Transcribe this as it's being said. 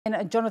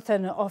And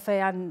Jonathan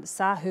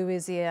Offei-Ansah, who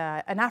is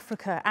an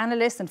Africa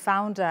analyst and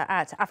founder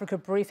at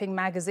AfricaBriefing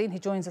Magazine. He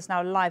joins us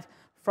now live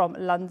from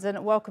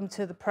London. Welcome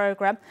to the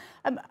programme.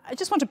 I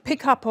just want to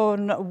pick up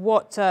on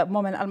what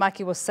Momin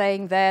Al-Maki was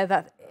saying there,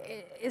 that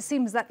it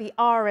seems that the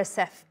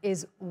RSF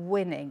is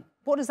winning.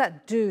 What does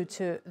that do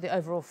to the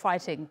overall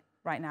fighting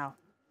right now?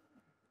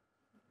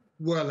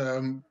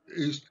 Well,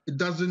 it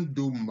doesn't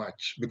do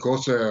much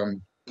because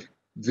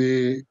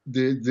the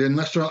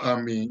National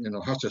Army,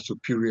 has a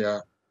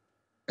superior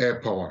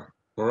air power.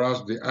 For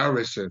us, the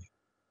RSF,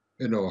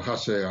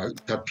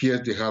 it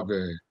appears they have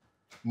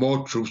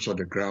more troops on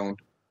the ground,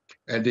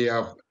 and they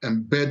have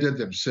embedded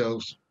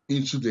themselves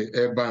into the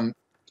urban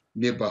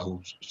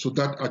neighborhoods. So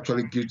that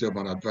actually gives them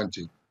an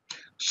advantage.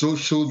 So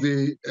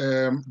the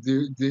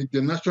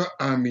National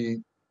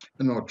Army,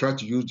 try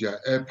to use their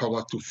air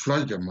power to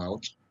flush them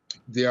out.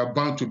 They are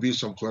bound to be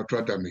some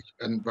collateral damage,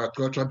 and by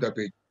collateral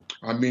damage,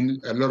 I mean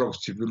a lot of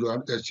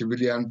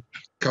civilian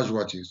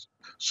casualties.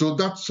 So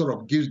that sort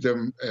of gives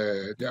them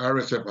the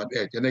RSF an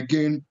edge. And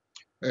again,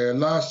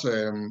 last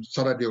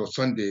Saturday or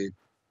Sunday,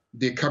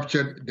 they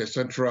captured the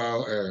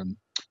Central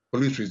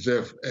Police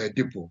Reserve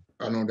depot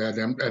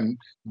and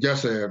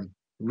just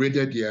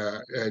raided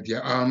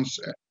their arms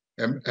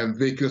and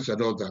vehicles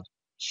and all that.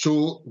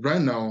 So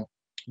right now,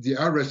 the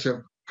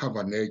RSF have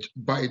an edge,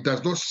 but it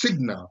does not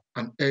signal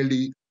an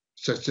early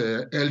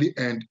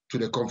end to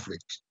the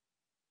conflict.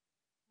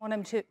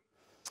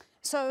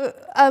 So,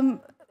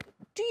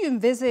 do you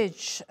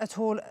envisage at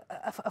all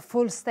a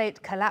full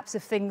state collapse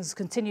if things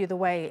continue the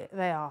way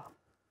they are?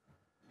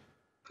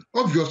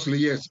 Obviously,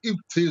 yes. If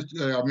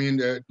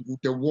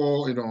the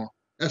war,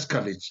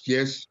 escalates,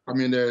 yes. I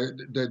mean,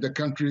 the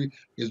country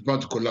is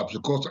bound to collapse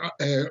because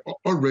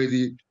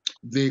already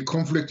the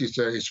conflict is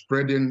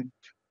spreading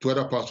to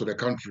other parts of the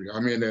country.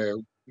 I mean,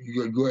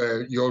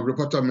 your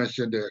reporter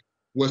mentioned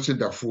Western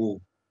Darfur,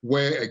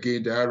 where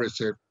again the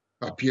RSF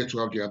appear to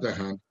have the other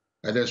hand,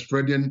 and then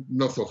spreading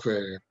north of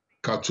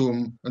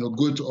Khartoum and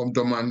going to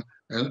Omdurman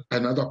and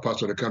other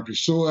parts of the country.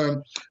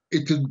 So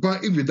it is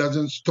bound, if it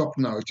doesn't stop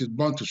now, it is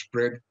bound to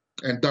spread,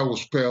 and that will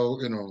spell,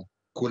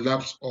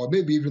 collapse or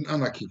maybe even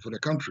anarchy for the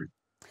country.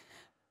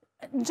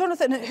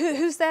 Jonathan,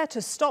 who's there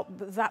to stop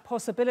that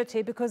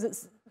possibility?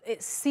 Because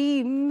it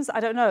seems, I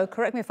don't know,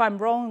 correct me if I'm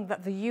wrong,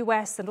 that the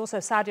US and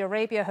also Saudi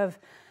Arabia have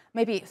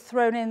maybe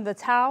thrown in the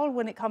towel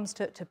when it comes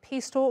to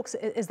peace talks.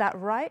 Is that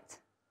right?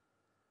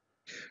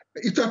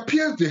 It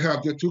appears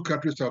the two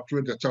countries have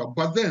thrown the towel.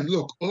 But then,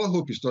 look, all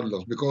hope is not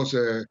lost because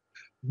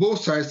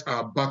both sides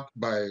are backed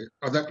by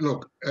other.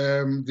 Look,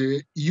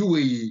 the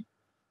UAE,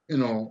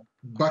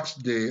 backs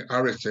the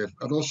RSF,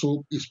 and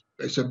also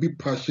it's a bit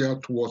partial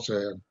towards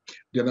the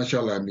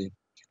National Army.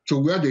 So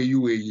we have the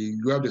UAE,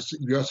 you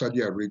have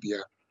Saudi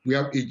Arabia, we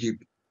have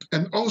Egypt,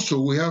 and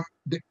also we have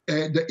the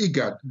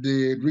IGAD,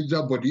 the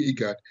regional body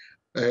IGAD,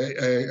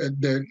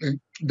 the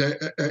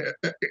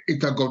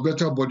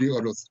intergovernmental body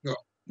or the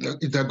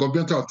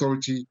Intergovernmental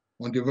Authority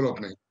on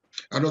Development,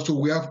 and also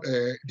we have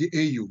the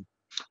AU.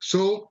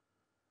 So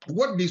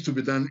what needs to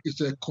be done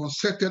is a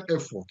concerted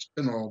effort,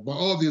 by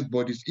all these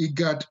bodies,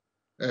 IGAD,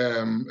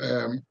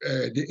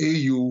 the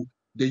AU,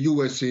 the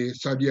USA,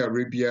 Saudi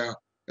Arabia,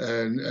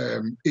 and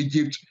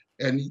Egypt,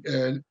 and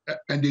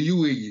the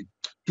UAE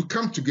to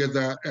come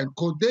together, and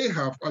because they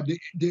have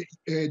the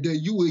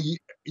UAE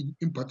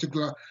in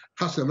particular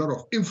has a lot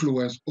of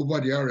influence over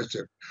the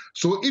RSF.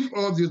 So if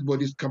all these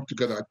bodies come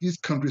together, these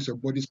countries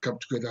and bodies come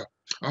together,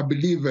 I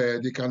believe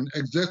they can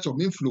exert some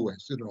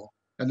influence,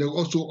 and they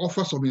also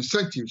offer some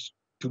incentives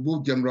to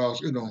both generals,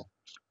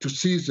 to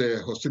cease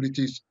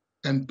hostilities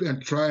and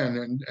try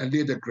and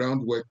lay the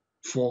groundwork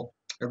for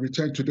a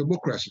return to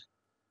democracy.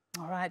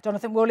 All right,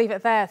 Jonathan, we'll leave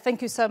it there.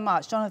 Thank you so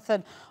much.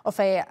 Jonathan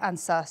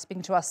Offei-Ansah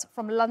speaking to us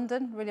from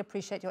London. Really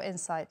appreciate your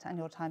insight and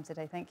your time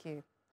today. Thank you.